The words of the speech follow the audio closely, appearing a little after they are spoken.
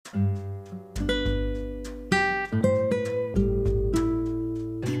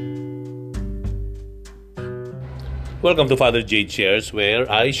Welcome to Father J Shares, where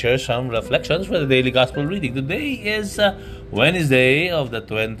I share some reflections for the daily gospel reading. Today is Wednesday of the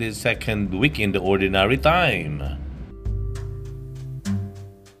 22nd week in the ordinary time.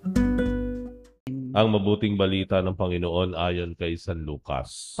 Ang mabuting balita ng Panginoon ayon kay San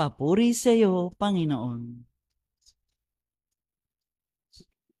Lucas. Papuri sa iyo, Panginoon.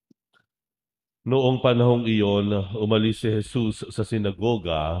 Noong panahong iyon, umalis si Jesus sa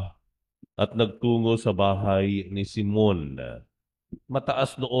sinagoga at nagtungo sa bahay ni Simon.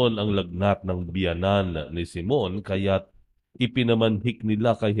 Mataas noon ang lagnat ng biyanan ni Simon, kaya't ipinamanhik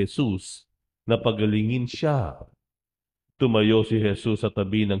nila kay Jesus na pagalingin siya. Tumayo si Jesus sa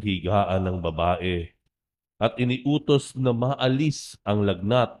tabi ng higaan ng babae at iniutos na maalis ang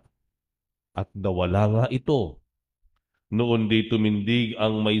lagnat at nawala nga ito. Noon di tumindig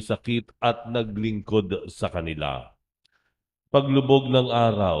ang may sakit at naglingkod sa kanila. Paglubog ng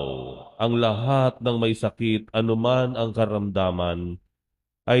araw, ang lahat ng may sakit, anuman ang karamdaman,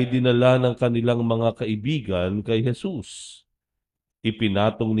 ay dinala ng kanilang mga kaibigan kay Jesus.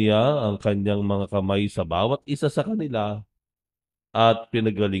 Ipinatong niya ang kanyang mga kamay sa bawat isa sa kanila at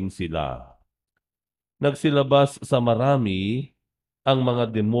pinagaling sila. Nagsilabas sa marami ang mga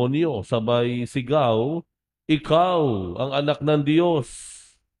demonyo, sabay sigaw, "Ikaw ang anak ng Diyos!"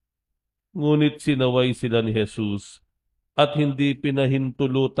 Ngunit sinaway sila ni Jesus at hindi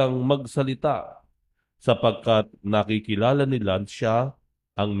pinahintulutang magsalita sapagkat nakikilala nila siya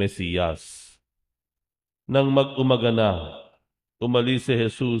ang Mesiyas. Nang mag-umaga na, umalis si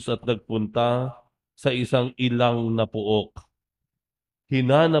Jesus at nagpunta sa isang ilang na puok.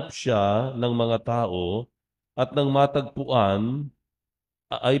 Hinanap siya ng mga tao at nang matagpuan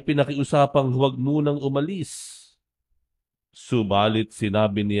ay pinakiusapang huwag munang umalis. Subalit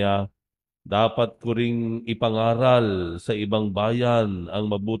sinabi niya, dapat ko ring ipangaral sa ibang bayan ang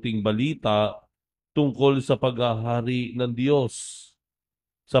mabuting balita tungkol sa paghahari ng Diyos,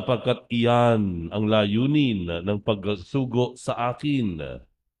 sapagkat iyan ang layunin ng pagsugo sa akin.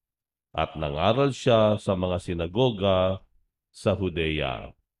 At nangaral siya sa mga sinagoga sa Judea.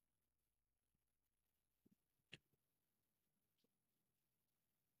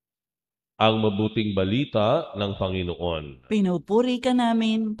 Ang mabuting balita ng Panginoon. Pinupuri ka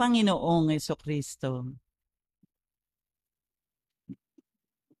namin, Panginoong Jesucristo.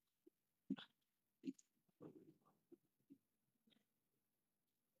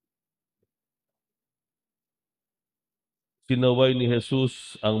 Sinaway ni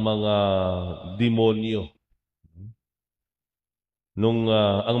Jesus ang mga demonyo. Nung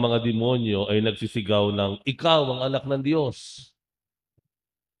ang mga demonyo ay nagsisigaw ng, "Ikaw ang anak ng Diyos."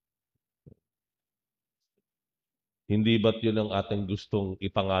 Hindi ba't yun ang ating gustong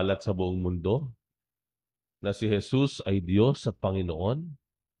ipangalat sa buong mundo? Na si Jesus ay Diyos at Panginoon?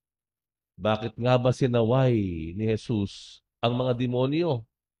 Bakit nga ba sinaway ni Jesus ang mga demonyo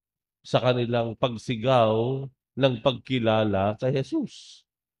sa kanilang pagsigaw ng pagkilala kay Jesus?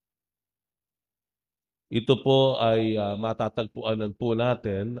 Ito po ay matatagpuan po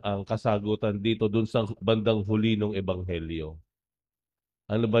natin ang kasagutan dito dun sa bandang huli ng Ebanghelyo.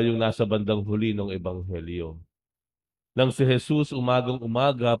 Ano ba yung nasa bandang huli ng Ebanghelyo? Nang si Jesus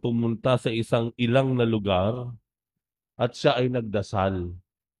umagang-umaga pumunta sa isang ilang na lugar at siya ay nagdasal.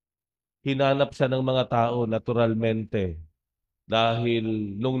 Hinanap siya ng mga tao naturalmente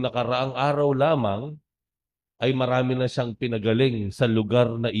dahil nung nakaraang araw lamang ay marami na siyang pinagaling sa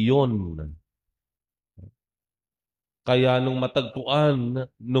lugar na iyon. Kaya nung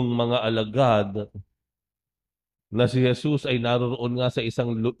matagpuan nung mga alagad na si Jesus ay naroon nga sa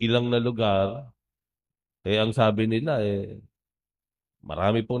isang ilang na lugar, ang sabi nila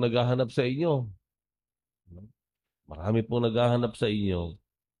marami pong naghahanap sa inyo. Marami pong naghahanap sa inyo.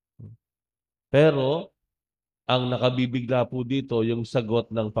 Pero ang nakabibigla po dito yung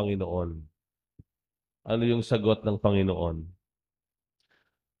sagot ng Panginoon. Ano yung sagot ng Panginoon?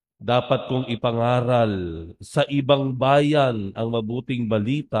 Dapat kong ipangaral sa ibang bayan ang mabuting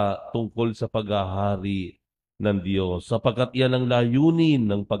balita tungkol sa paghahari ng Diyos, sapagkat yan ang layunin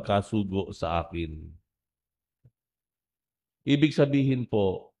ng pagkasugo sa akin. Ibig sabihin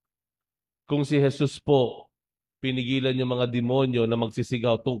po, kung si Jesus po pinigilan yung mga demonyo na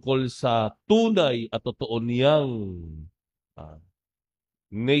magsisigaw tungkol sa tunay at totoo niyang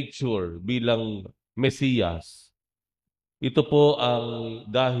nature bilang Mesiyas, ito po ang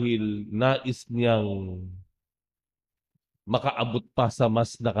dahil nais niyang makaabot pa sa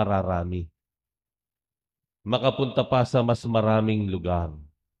mas nakararami. Makapunta pa sa mas maraming lugar.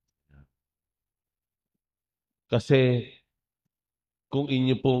 Kasi kung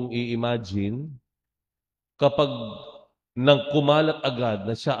inyo pong i-imagine, kapag nang kumalat agad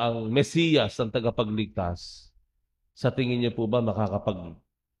na siya ang Mesiyas, ang tagapagligtas, Sa tingin niyo po ba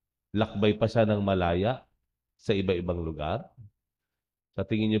makakapaglakbay pa siya ng malaya sa iba-ibang lugar? Sa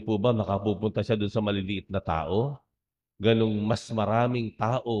tingin niyo po ba makapupunta siya doon sa maliliit na tao? Ganong mas maraming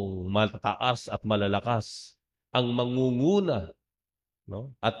taong matataas at malalakas ang mangunguna,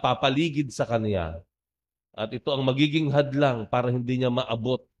 no? At papaligid sa kanya. At ito ang magiging hadlang para hindi niya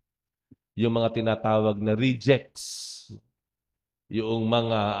maabot yung mga tinatawag na rejects, yung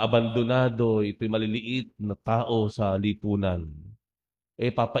mga abandonado, ito'y maliliit na tao sa lipunan.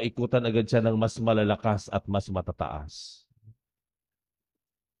 Papaikutan agad siya ng mas malalakas at mas matataas.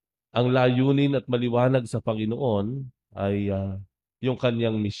 Ang layunin at maliwanag sa Panginoon ay yung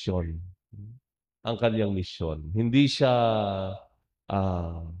kanyang misyon. Ang kanyang misyon.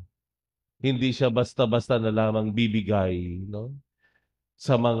 Ah, hindi siya basta-basta na lamang bibigay, no,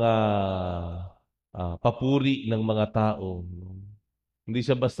 sa mga papuri ng mga tao. Hindi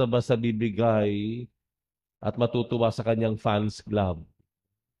siya basta-basta bibigay at matutuwa sa kanyang fans club.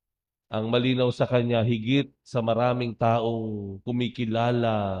 Ang malinaw sa kanya, higit sa maraming taong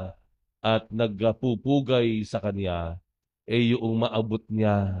kumikilala at nagpupugay sa kanya, yung maabot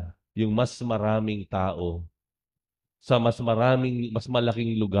niya yung mas maraming tao sa mas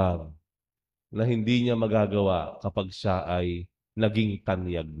malaking lugar na hindi niya magagawa kapag siya ay naging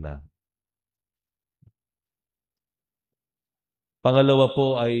tanyag na. Pangalawa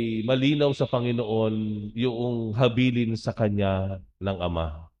po ay malinaw sa Panginoon yung habilin sa kanya ng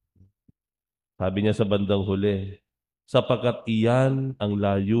Ama. Sabi niya sa bandang huli, sapagkat iyan ang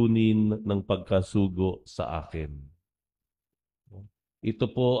layunin ng pagkasugo sa akin. Ito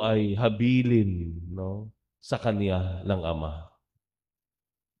po ay habilin, no, sa kanya ng Ama.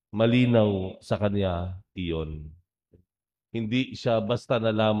 Malinaw sa kanya iyon. Hindi siya basta na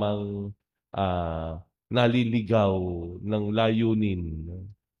lamang naliligaw ng layunin.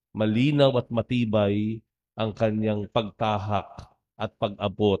 Malinaw at matibay ang kanyang pagtahak at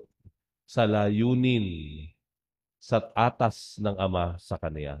pag-abot sa layunin sa atas ng Ama sa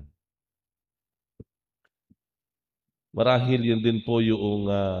kanya. Marahil yun din po yung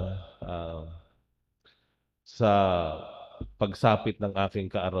sa pagsapit ng aking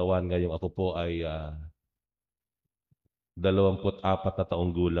kaarawan ngayong ako po ay 24 na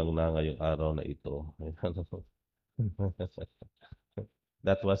taong gulang na ngayong araw na ito.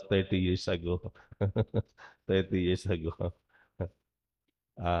 That was 30 years ago. 30 years ago.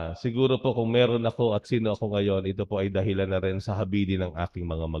 Siguro po kung meron ako at sino ako ngayon, ito po ay dahilan na rin sa habilin ng aking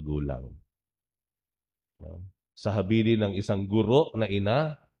mga magulang. No? Sa habilin ng isang guro na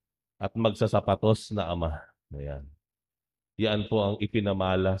ina at magsasapatos na ama. Ayan. Yan po ang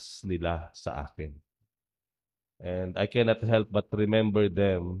ipinamalas nila sa akin. And I cannot help but remember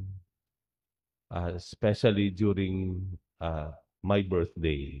them, especially during my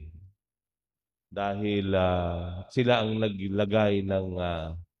birthday. Dahil sila ang naglagay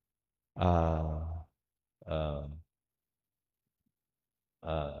uh,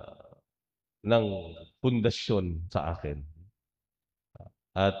 ng pundasyon sa akin.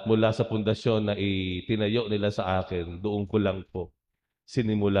 At mula sa pundasyon na itinayo nila sa akin, doon ko lang po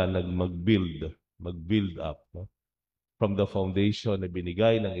sinimula mag-build up. No? From the foundation na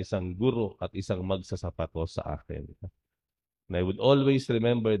binigay ng isang guro at isang magsasapatos sa akin. And I would always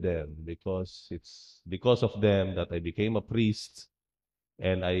remember them because it's because of them that I became a priest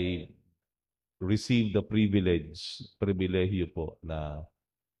and I received the privilehyo po na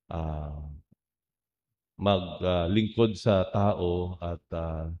maglingkod sa tao at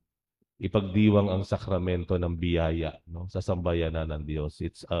ipagdiwang ang sakramento ng biyaya, no, sa sambayanan ng Diyos.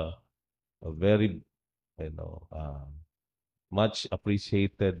 It's a very much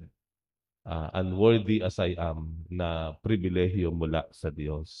appreciated unworthy as I am na pribilehyo mula sa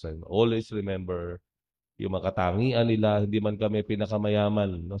Diyos. And always remember yung mga katangian nila, hindi man kami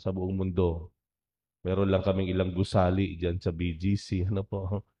pinakamayaman, no, sa buong mundo. Meron lang kaming ilang gusali diyan sa BGC, ano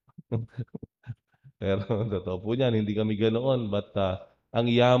po. Pero totoo po niyan, hindi kami ganoon. But ang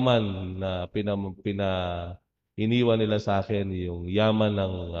yaman na iniwan nila sa akin, yung yaman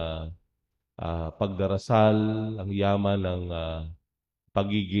ng pagdarasal, ang yaman ng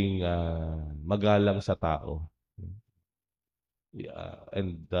pagiging magalang sa tao. Yeah,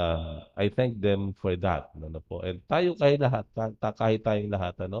 and I thank them for that. Ano po? And tayo kahit tayong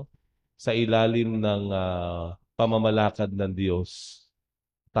lahat, ano, sa ilalim ng pamamalakad ng Diyos,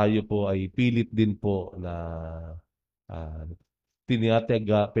 tayo po ay pilit din po na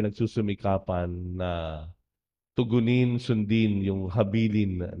tinatyaga, pinagsusumikapan na tugunin, sundin yung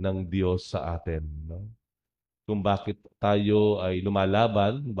habilin ng Diyos sa atin. No? Kung bakit tayo ay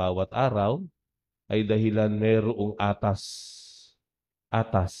lumalaban bawat araw, ay dahilan mayroong atas,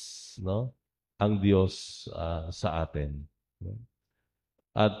 no? ang Diyos sa atin.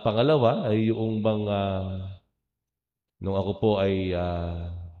 At pangalawa ay yung nung ako po ay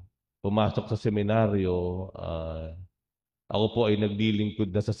pumasok sa seminaryo, ako po ay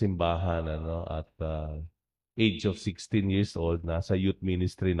naglilingkod na sa simbahan, ano, at age of 16 years old, nasa youth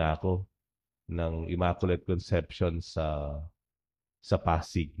ministry na ako ng Immaculate Conception sa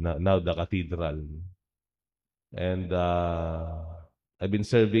Pasig, now the Cathedral. And I've been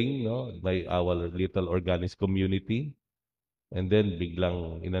serving, no, by our little organist community. And then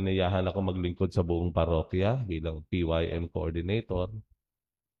biglang inanayahan ako maglingkod sa buong parokya bilang PYM coordinator,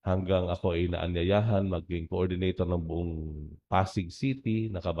 hanggang ako ay naanyayahan maging coordinator ng buong Pasig City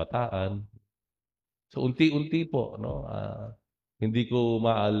na kabataan. So unti-unti po, no, hindi ko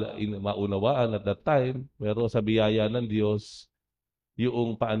maunawaan at that time, pero sa biyaya ng Diyos,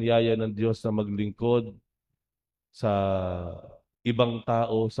 yung paanyaya ng Diyos na maglingkod sa ibang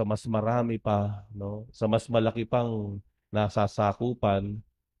tao, sa mas marami pa, no, sa mas malaki pang nasasakupan,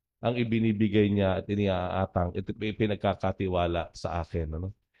 ang ibinibigay niya at iniaatang, ito pinagkakatiwala sa akin.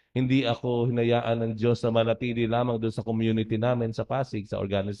 Ano? Hindi ako hinayaan ng Diyos na manatili lamang doon sa community namin sa Pasig, sa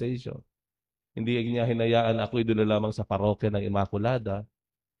organization. Hindi niya hinayaan ako doon na lamang sa parokya ng Immaculada.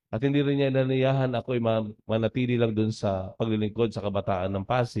 At hindi rin niya hinayaan ako manatili lang doon sa paglilingkod sa kabataan ng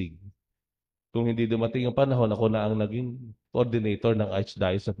Pasig. Kung hindi dumating ang panahon, ako na ang naging coordinator ng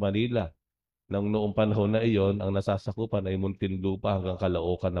Archdiocese of Manila. Nang noong panahon na iyon, ang nasasakupan ay Muntinlupa hanggang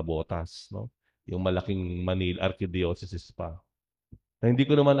Caloocan na Botas, no? Yung malaking Manila Archdiocese pa. Na hindi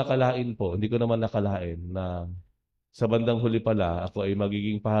ko naman nakalain po, hindi ko naman nakalain na sa bandang huli pala, ako ay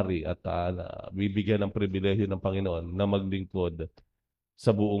magiging pari at bibigyan ng pribilehyo ng Panginoon na maglingkod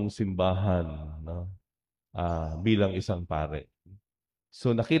sa buong simbahan, no? Bilang isang pare.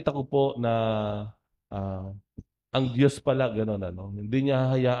 So nakita ko po na ah, ang Diyos pala gano'n, ano? Hindi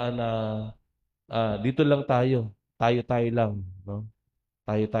niya hayaan na dito lang tayo. Tayo-tayo lang, no?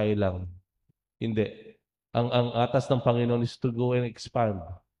 Tayo-tayo lang. Hindi. Ang atas ng Panginoon is to go and expand,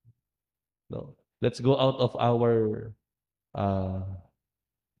 no? Let's go out of our uh,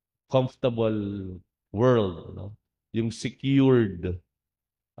 comfortable world, no? Yung secured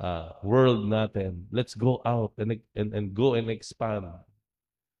world natin. Let's go out and go and expand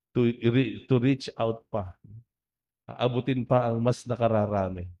to reach out pa. Abutin pa ang mas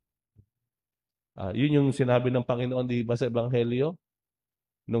nakararami. Yun yung sinabi ng Panginoon, di ba, sa Ebanghelyo?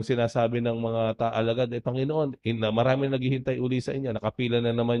 Nung sinasabi ng mga taalagad, Panginoon, marami naghihintay uli sa inyo. Nakapila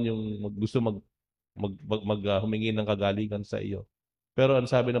na naman yung gusto humingi ng kagalingan sa iyo. Pero ang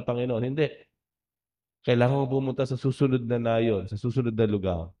sabi ng Panginoon, hindi. Kailangan mo pumunta sa susunod na nayon, sa susunod na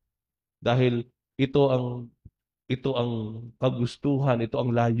lugar. Dahil ito ang kagustuhan, ito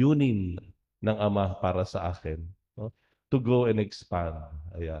ang layunin ng Ama para sa akin. No? To go and expand.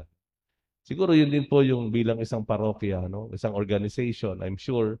 Ayan. Siguro yun din po yung bilang isang parokya, no? Isang organization. I'm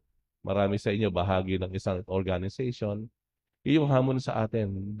sure marami sa inyo bahagi ng isang organization. Yung hamon sa atin,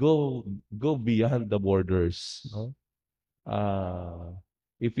 go beyond the borders, no? Uh,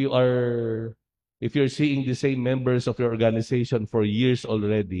 if you are if you're seeing the same members of your organization for years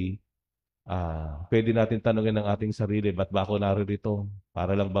already, pwede natin tanungin ang ating sarili, ba't ba ako naririto?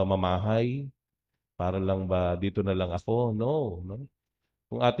 Para lang ba mamahay? Para lang ba dito na lang ako? No, no.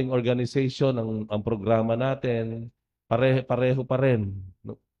 Kung ating organization, ang programa natin, pareho pa rin.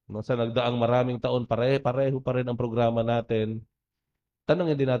 No? No, sa nagdaang maraming taon, pareho pa rin ang programa natin.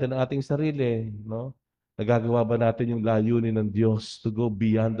 Tanungin din natin ang ating sarili, no? Nagagawa ba natin yung layunin ng Diyos to go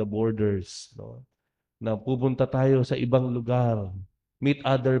beyond the borders, no? Na pupunta tayo sa ibang lugar, meet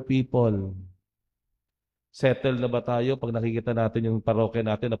other people. Settle na ba tayo pag nakikita natin yung parokya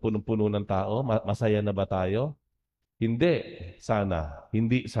natin na punong-puno ng tao? Masaya na ba tayo? Hindi sana.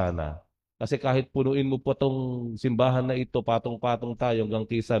 Hindi sana. Kasi kahit punuin mo po tong simbahan na ito, patong-patong tayo hanggang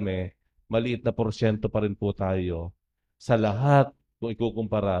kisame, maliit na porsyento pa rin po tayo sa lahat, kung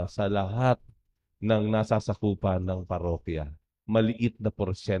ikukumpara, sa lahat ng nasasakupan ng parokya. Maliit na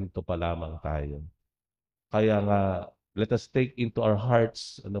porsyento pa lamang tayo. Kaya nga, let us take into our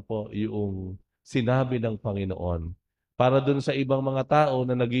hearts, ano po, yung sinabi ng Panginoon. Para dun sa ibang mga tao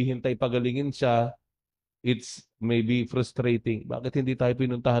na naghihintay pagalingin siya, it's maybe frustrating. Bakit hindi tayo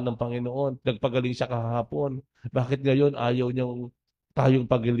pinuntahan ng Panginoon? Nagpagaling siya kahapon. Bakit ngayon ayaw niyang tayong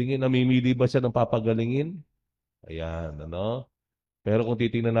pagalingin? Namimili ba siya ng papagalingin? Ayan, ano? Pero kung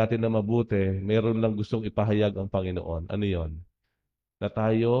titingnan natin na mabuti, meron lang gustong ipahayag ang Panginoon. Ano yon? Na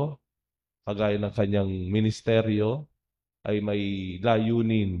tayo, kagaya ng kanyang ministeryo, ay may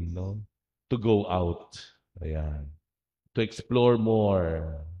layunin, no? To go out. Ayan. To explore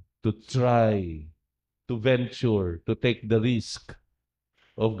more. To try. To venture, to take the risk,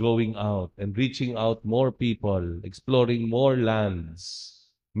 of going out and reaching out more people, exploring more lands,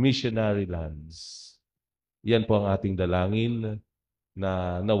 missionary lands. Yan po ang ating dalangin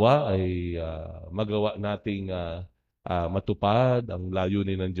na nawa ay magawa nating matupad ang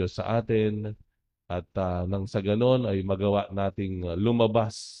layunin ng Diyos sa atin at nang sa ganon ay magawa nating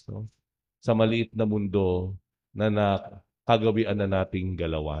lumabas, no, sa maliit na mundo na nakagawian na nating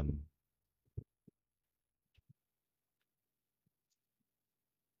galawan.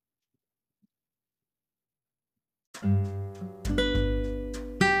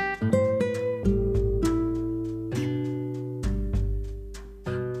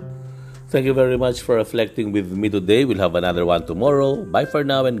 Thank you very much for reflecting with me today. We'll have another one tomorrow. Bye for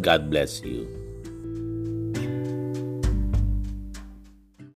now and God bless you.